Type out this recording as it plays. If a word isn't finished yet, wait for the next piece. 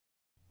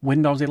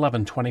Windows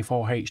 11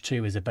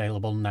 24H2 is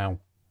available now,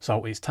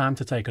 so it's time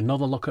to take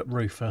another look at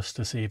Rufus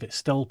to see if it's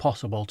still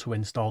possible to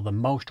install the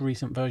most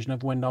recent version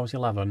of Windows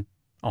 11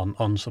 on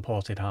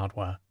unsupported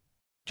hardware.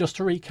 Just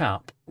to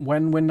recap,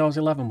 when Windows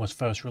 11 was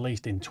first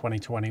released in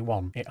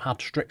 2021, it had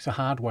stricter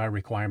hardware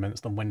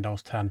requirements than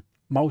Windows 10.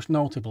 Most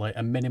notably,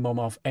 a minimum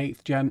of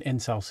 8th gen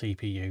Intel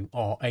CPU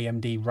or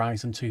AMD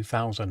Ryzen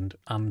 2000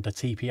 and a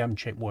TPM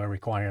chip were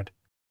required.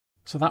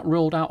 So that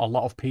ruled out a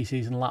lot of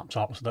PCs and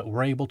laptops that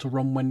were able to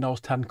run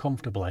Windows 10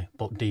 comfortably,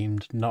 but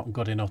deemed not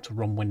good enough to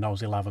run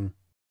Windows 11.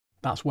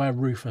 That's where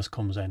Rufus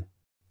comes in.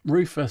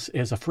 Rufus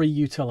is a free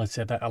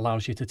utility that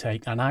allows you to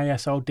take an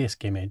ISO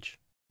disk image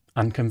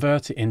and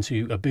convert it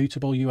into a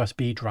bootable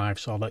USB drive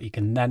so that you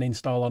can then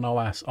install an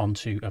OS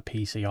onto a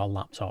PC or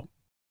laptop.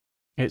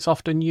 It's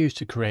often used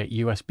to create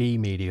USB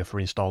media for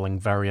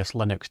installing various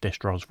Linux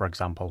distros, for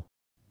example,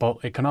 but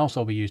it can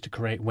also be used to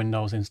create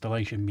Windows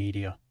installation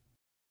media.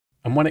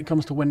 And when it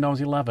comes to Windows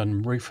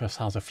 11, Rufus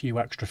has a few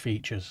extra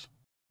features.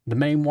 The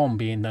main one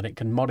being that it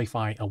can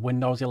modify a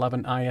Windows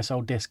 11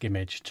 ISO disk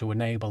image to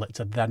enable it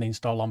to then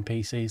install on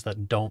PCs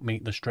that don't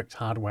meet the strict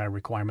hardware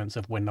requirements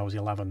of Windows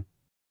 11.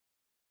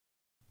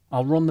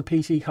 I'll run the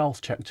PC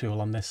health check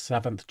tool on this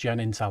 7th gen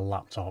Intel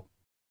laptop,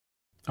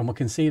 and we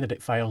can see that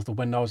it fails the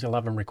Windows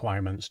 11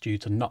 requirements due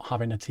to not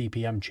having a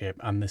TPM chip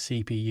and the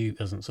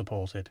CPU isn't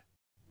supported.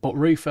 But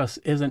Rufus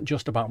isn't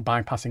just about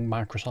bypassing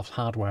Microsoft's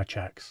hardware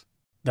checks.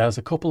 There's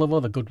a couple of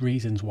other good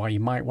reasons why you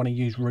might want to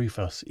use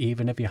Rufus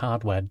even if your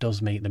hardware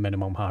does meet the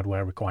minimum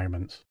hardware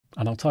requirements,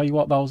 and I'll tell you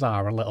what those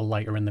are a little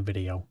later in the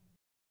video.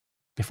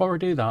 Before I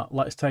do that,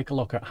 let's take a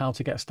look at how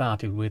to get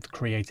started with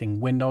creating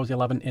Windows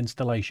 11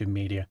 installation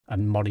media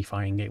and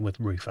modifying it with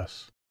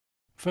Rufus.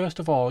 First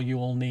of all, you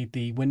will need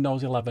the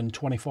Windows 11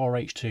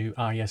 24H2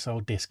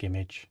 ISO disk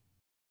image,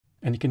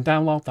 and you can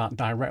download that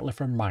directly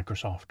from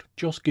Microsoft.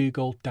 Just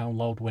Google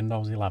download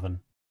Windows 11.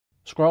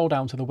 Scroll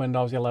down to the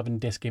Windows 11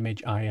 disk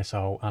image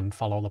ISO and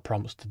follow the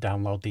prompts to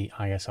download the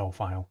ISO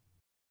file.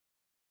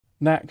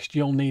 Next,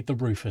 you'll need the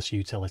Rufus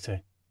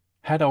utility.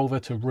 Head over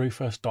to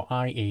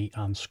rufus.ie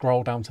and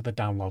scroll down to the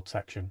download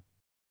section.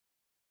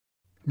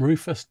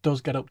 Rufus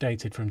does get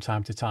updated from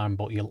time to time,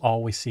 but you'll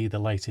always see the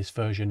latest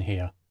version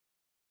here.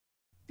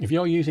 If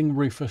you're using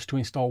Rufus to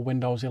install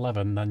Windows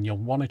 11, then you'll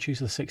want to choose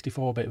the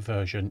 64-bit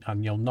version,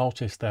 and you'll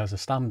notice there's a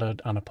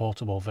standard and a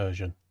portable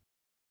version.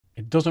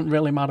 It doesn't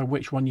really matter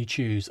which one you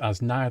choose,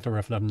 as neither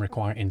of them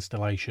require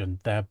installation.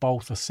 They're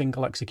both a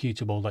single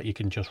executable that you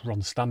can just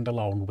run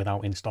standalone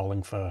without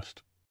installing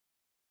first.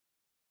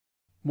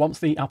 Once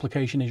the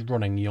application is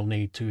running, you'll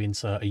need to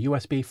insert a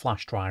USB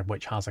flash drive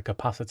which has a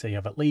capacity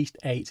of at least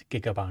 8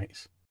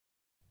 GB.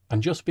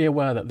 And just be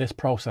aware that this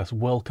process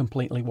will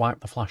completely wipe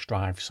the flash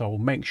drive, so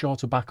make sure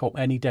to back up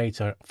any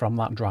data from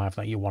that drive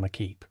that you want to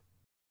keep.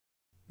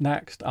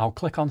 Next, I'll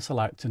click on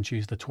Select and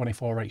choose the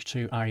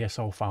 24H2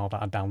 ISO file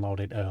that I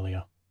downloaded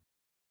earlier.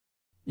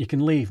 You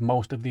can leave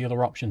most of the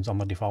other options on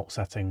the default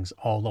settings,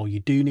 although you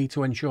do need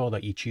to ensure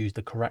that you choose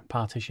the correct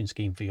partition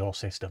scheme for your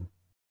system.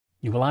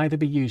 You will either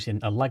be using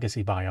a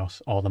legacy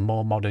BIOS or the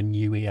more modern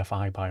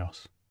UEFI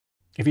BIOS.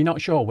 If you're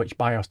not sure which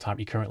BIOS type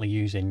you're currently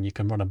using, you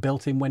can run a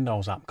built-in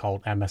Windows app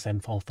called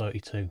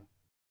MS-Info32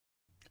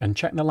 and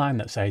check the line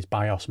that says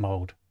BIOS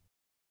mode.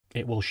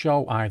 It will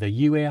show either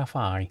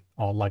UEFI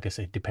or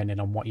legacy depending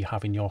on what you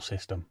have in your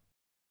system.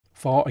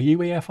 For a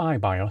UEFI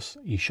BIOS,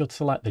 you should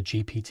select the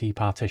GPT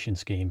partition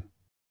scheme,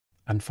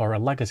 and for a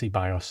legacy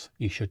BIOS,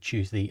 you should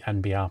choose the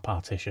NBR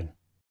partition.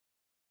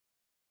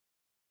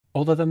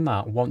 Other than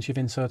that, once you've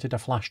inserted a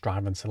flash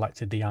drive and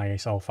selected the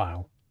ISO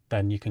file,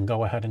 then you can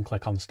go ahead and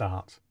click on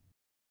Start.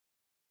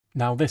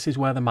 Now this is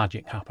where the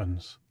magic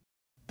happens.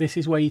 This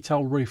is where you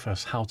tell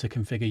Rufus how to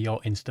configure your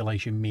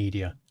installation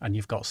media, and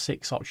you've got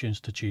 6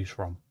 options to choose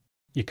from.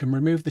 You can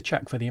remove the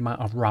check for the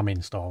amount of RAM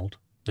installed,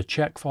 the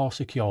check for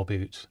secure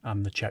boot,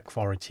 and the check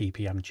for a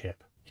TPM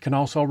chip. You can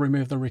also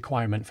remove the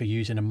requirement for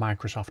using a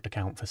Microsoft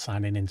account for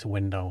signing into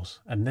Windows,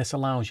 and this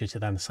allows you to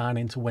then sign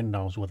into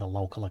Windows with a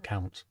local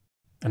account.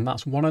 And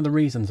that's one of the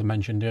reasons I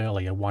mentioned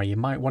earlier why you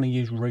might want to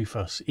use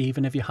Rufus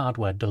even if your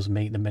hardware does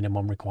meet the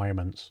minimum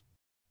requirements.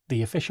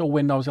 The official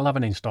Windows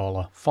 11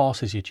 installer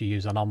forces you to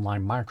use an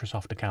online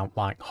Microsoft account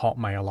like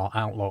Hotmail or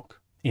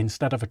Outlook,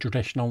 instead of a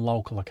traditional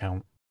local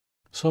account.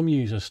 Some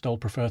users still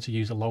prefer to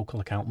use a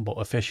local account, but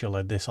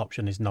officially this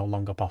option is no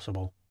longer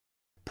possible.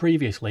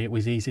 Previously it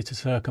was easy to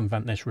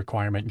circumvent this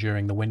requirement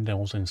during the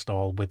Windows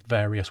install with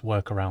various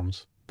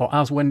workarounds. But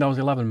as Windows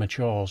 11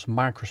 matures,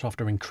 Microsoft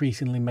are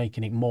increasingly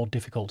making it more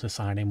difficult to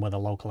sign in with a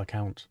local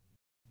account.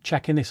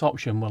 Checking this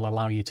option will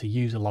allow you to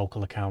use a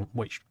local account,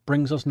 which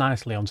brings us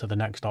nicely onto the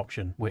next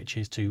option, which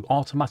is to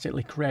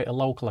automatically create a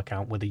local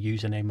account with a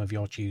username of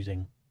your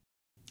choosing.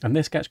 And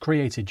this gets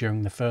created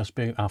during the first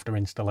boot after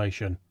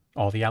installation,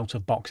 or the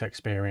out-of-box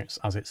experience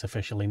as it's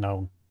officially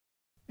known.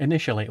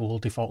 Initially it will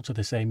default to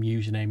the same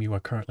username you are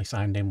currently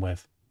signed in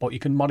with, but you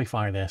can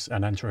modify this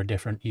and enter a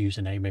different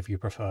username if you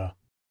prefer.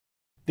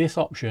 This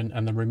option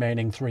and the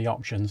remaining 3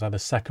 options are the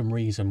second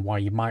reason why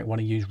you might want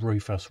to use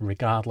Rufus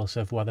regardless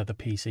of whether the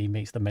PC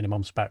meets the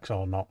minimum specs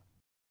or not.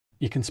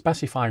 You can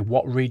specify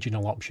what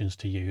regional options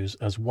to use,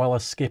 as well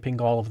as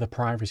skipping all of the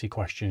privacy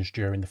questions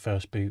during the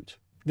first boot.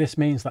 This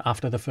means that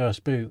after the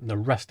first boot, the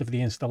rest of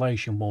the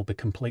installation will be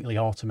completely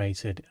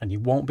automated and you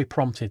won't be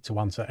prompted to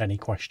answer any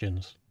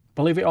questions.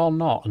 Believe it or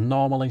not, a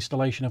normal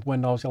installation of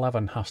Windows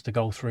 11 has to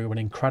go through an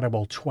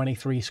incredible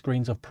 23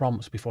 screens of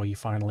prompts before you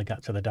finally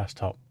get to the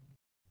desktop.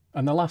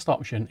 And the last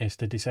option is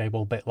to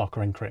disable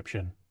BitLocker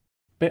encryption.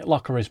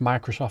 BitLocker is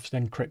Microsoft's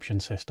encryption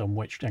system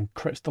which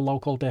encrypts the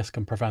local disk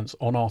and prevents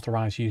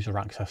unauthorized user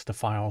access to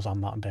files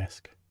on that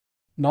disk.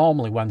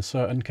 Normally, when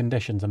certain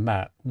conditions are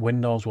met,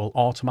 Windows will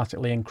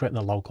automatically encrypt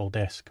the local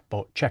disk,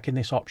 but checking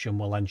this option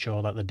will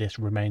ensure that the disk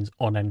remains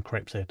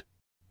unencrypted.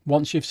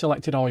 Once you've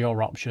selected all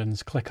your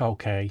options, click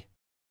OK.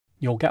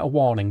 You'll get a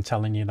warning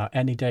telling you that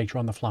any data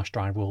on the flash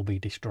drive will be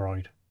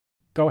destroyed.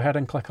 Go ahead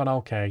and click on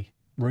OK.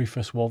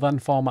 Rufus will then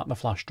format the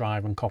flash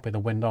drive and copy the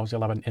Windows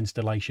 11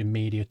 installation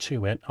media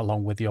to it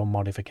along with your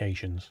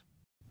modifications.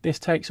 This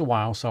takes a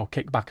while, so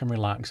kick back and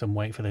relax and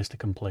wait for this to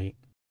complete.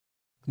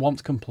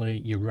 Once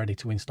complete, you're ready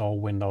to install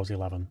Windows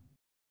 11.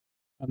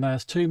 And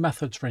there's two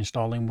methods for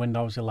installing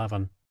Windows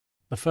 11.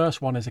 The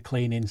first one is a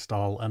clean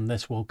install, and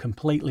this will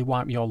completely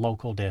wipe your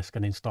local disk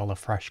and install a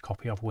fresh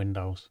copy of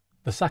Windows.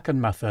 The second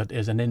method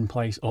is an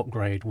in-place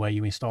upgrade, where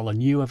you install a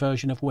newer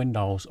version of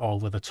Windows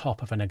over the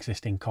top of an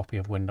existing copy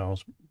of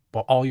Windows,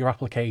 but all your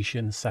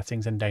applications,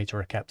 settings and data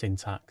are kept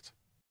intact.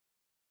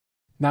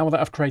 Now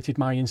that I've created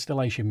my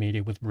installation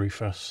media with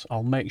Rufus,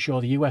 I'll make sure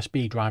the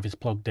USB drive is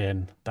plugged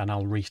in, then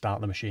I'll restart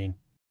the machine.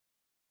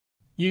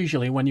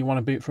 Usually when you want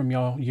to boot from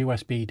your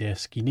USB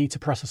disk, you need to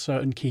press a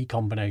certain key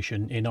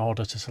combination in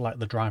order to select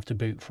the drive to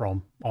boot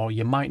from, or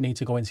you might need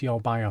to go into your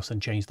BIOS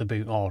and change the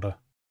boot order.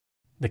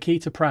 The key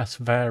to press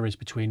varies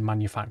between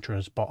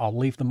manufacturers, but I'll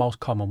leave the most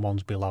common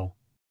ones below.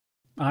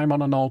 I'm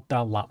on an old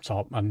Dell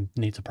laptop and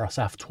need to press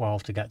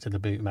F12 to get to the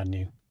boot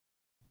menu.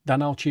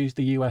 Then I'll choose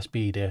the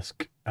USB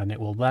disk and it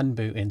will then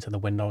boot into the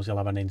Windows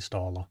 11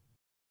 installer.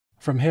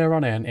 From here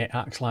on in, it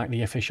acts like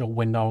the official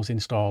Windows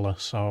installer,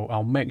 so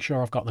I'll make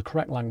sure I've got the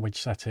correct language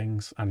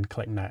settings and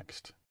click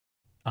Next.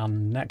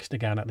 And Next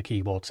again at the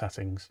keyboard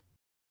settings.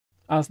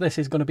 As this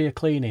is going to be a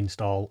clean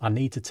install, I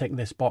need to tick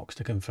this box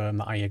to confirm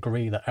that I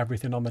agree that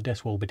everything on the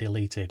disk will be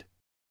deleted.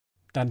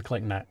 Then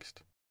click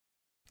Next.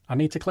 I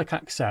need to click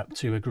Accept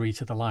to agree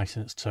to the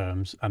license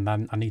terms, and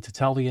then I need to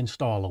tell the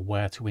installer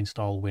where to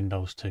install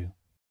Windows to.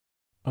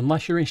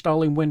 Unless you're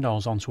installing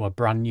Windows onto a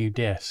brand new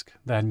disk,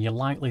 then you're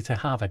likely to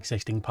have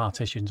existing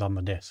partitions on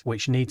the disk,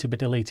 which need to be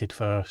deleted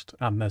first,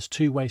 and there's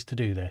two ways to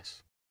do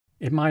this.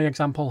 In my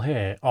example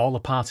here, all the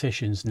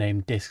partitions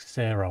named Disk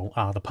 0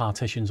 are the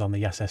partitions on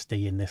the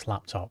SSD in this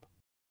laptop,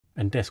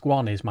 and Disk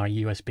 1 is my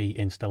USB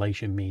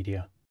installation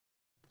media.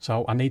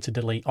 So I need to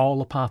delete all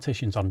the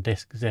partitions on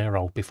Disk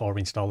 0 before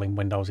installing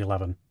Windows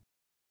 11.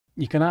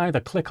 You can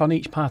either click on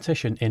each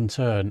partition in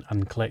turn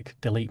and click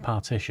Delete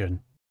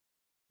Partition,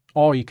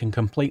 or you can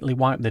completely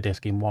wipe the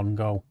disk in one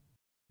go.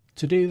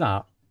 To do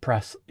that,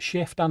 press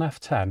Shift and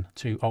F10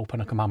 to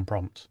open a command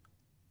prompt.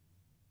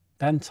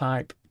 Then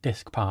type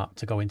diskpart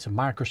to go into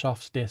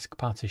Microsoft's disk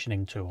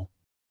partitioning tool.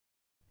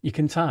 You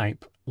can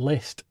type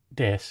list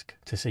disk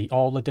to see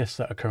all the disks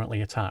that are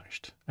currently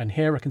attached, and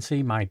here I can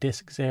see my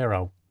Disk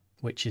 0,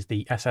 which is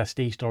the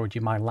SSD storage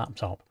in my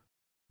laptop,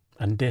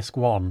 and Disk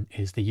 1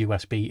 is the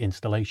USB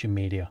installation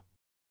media.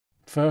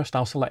 First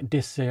I'll select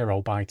Disk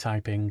 0 by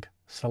typing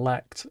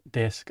Select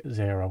Disk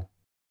 0.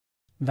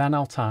 Then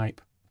I'll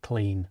type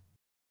Clean.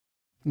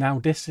 Now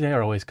Disk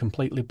 0 is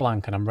completely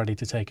blank and I'm ready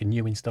to take a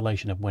new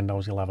installation of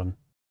Windows 11.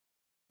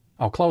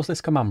 I'll close this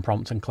command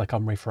prompt and click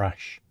on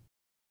Refresh.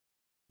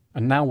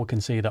 And now we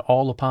can see that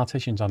all the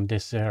partitions on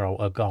Disk 0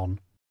 are gone.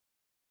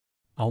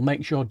 I'll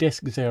make sure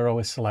Disk 0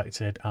 is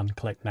selected and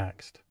click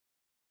Next.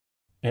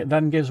 It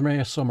then gives me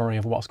a summary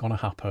of what's going to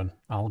happen.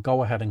 I'll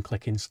go ahead and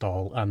click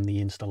Install and the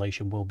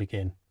installation will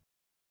begin.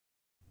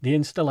 The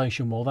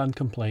installation will then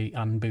complete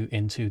and boot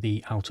into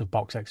the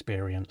out-of-box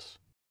experience.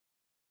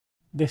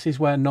 This is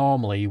where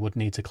normally you would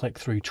need to click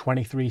through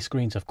 23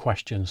 screens of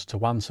questions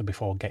to answer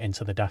before getting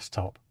to the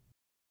desktop.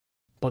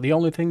 But the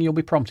only thing you'll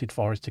be prompted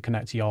for is to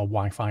connect to your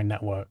Wi-Fi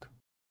network.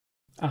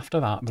 After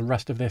that, the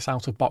rest of this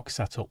out-of-box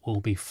setup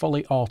will be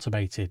fully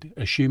automated,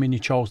 assuming you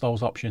chose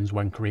those options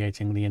when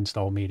creating the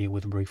install media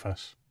with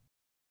Rufus.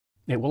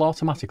 It will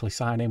automatically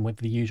sign in with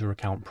the user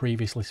account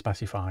previously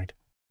specified,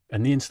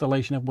 and the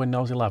installation of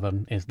Windows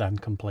 11 is then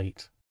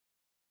complete.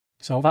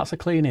 So that's a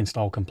clean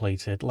install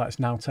completed. Let's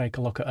now take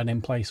a look at an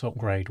in-place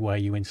upgrade where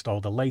you install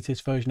the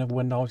latest version of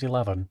Windows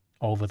 11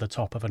 over the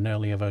top of an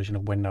earlier version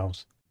of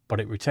Windows, but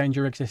it retains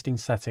your existing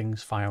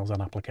settings, files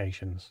and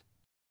applications.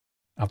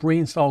 I've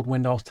reinstalled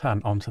Windows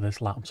 10 onto this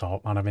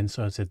laptop and I've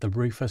inserted the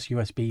Rufus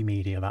USB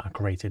media that I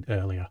created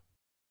earlier.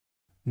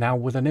 Now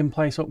with an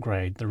in-place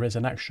upgrade, there is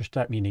an extra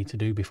step you need to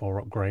do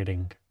before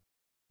upgrading.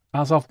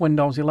 As of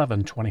Windows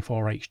 11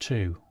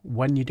 24H2,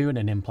 when you're doing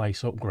an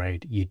in-place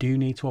upgrade, you do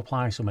need to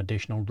apply some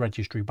additional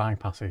registry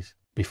bypasses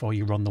before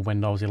you run the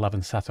Windows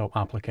 11 setup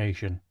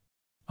application.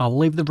 I'll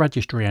leave the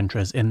registry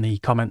entries in the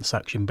comments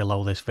section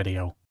below this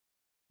video.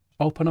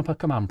 Open up a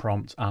command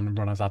prompt and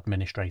run as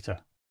administrator.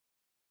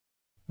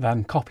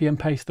 Then copy and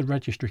paste the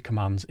registry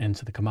commands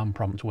into the command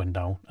prompt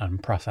window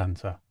and press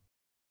enter.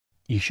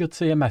 You should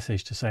see a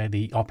message to say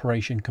the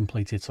operation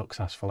completed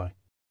successfully.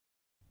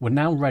 We're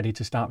now ready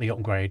to start the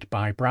upgrade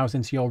by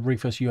browsing to your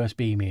Rufus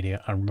USB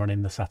media and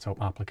running the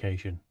setup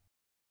application.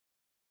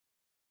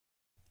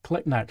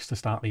 Click Next to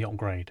start the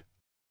upgrade.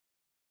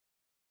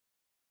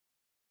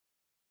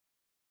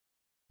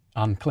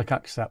 And click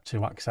Accept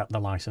to accept the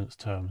license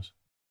terms.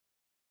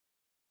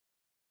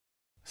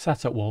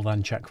 Setup will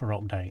then check for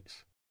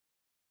updates.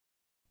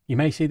 You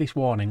may see this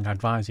warning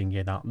advising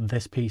you that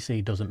this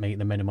PC doesn't meet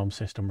the minimum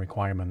system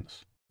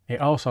requirements.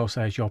 It also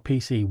says your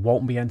PC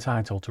won't be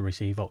entitled to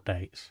receive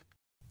updates.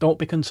 Don't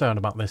be concerned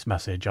about this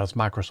message, as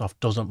Microsoft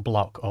doesn't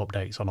block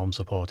updates on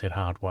unsupported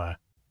hardware.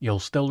 You'll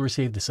still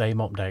receive the same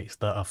updates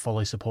that a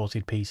fully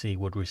supported PC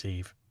would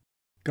receive.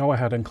 Go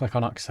ahead and click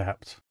on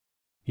Accept.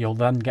 You'll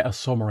then get a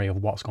summary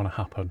of what's going to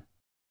happen.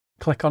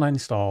 Click on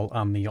Install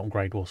and the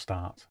upgrade will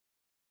start.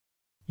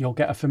 You'll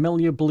get a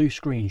familiar blue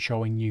screen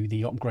showing you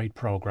the upgrade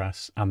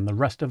progress, and the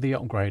rest of the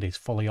upgrade is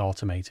fully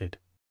automated.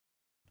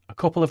 A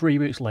couple of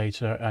reboots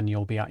later and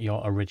you'll be at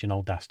your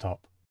original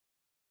desktop.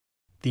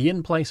 The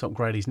in-place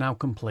upgrade is now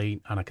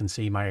complete and I can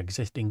see my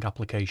existing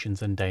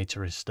applications and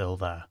data is still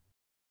there.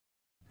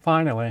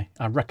 Finally,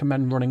 I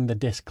recommend running the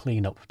disk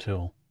cleanup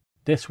tool.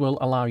 This will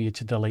allow you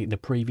to delete the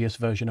previous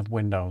version of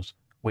Windows,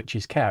 which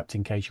is kept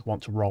in case you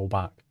want to roll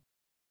back.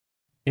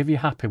 If you're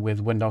happy with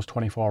Windows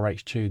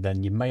 24H2,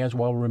 then you may as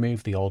well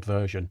remove the old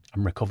version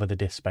and recover the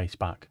disk space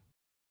back.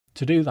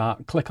 To do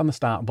that, click on the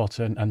Start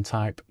button and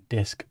type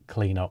Disk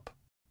Cleanup.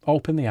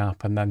 Open the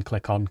app and then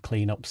click on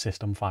Clean Up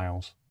System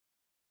Files.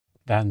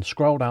 Then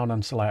scroll down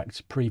and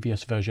select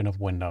Previous version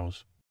of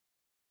Windows.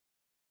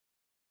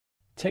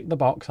 Tick the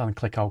box and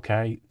click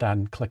OK,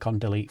 then click on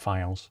Delete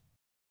Files,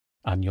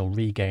 and you'll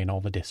regain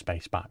all the disk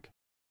space back.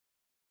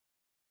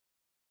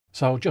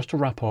 So just to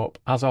wrap up,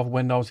 as of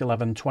Windows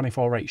 11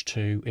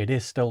 24H2, it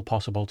is still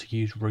possible to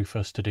use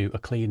Rufus to do a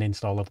clean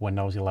install of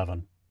Windows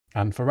 11.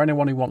 And for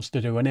anyone who wants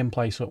to do an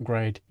in-place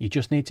upgrade, you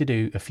just need to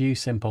do a few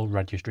simple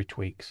registry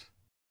tweaks.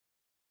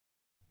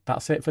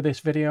 That's it for this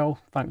video.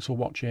 Thanks for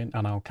watching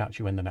and I'll catch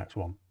you in the next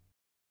one.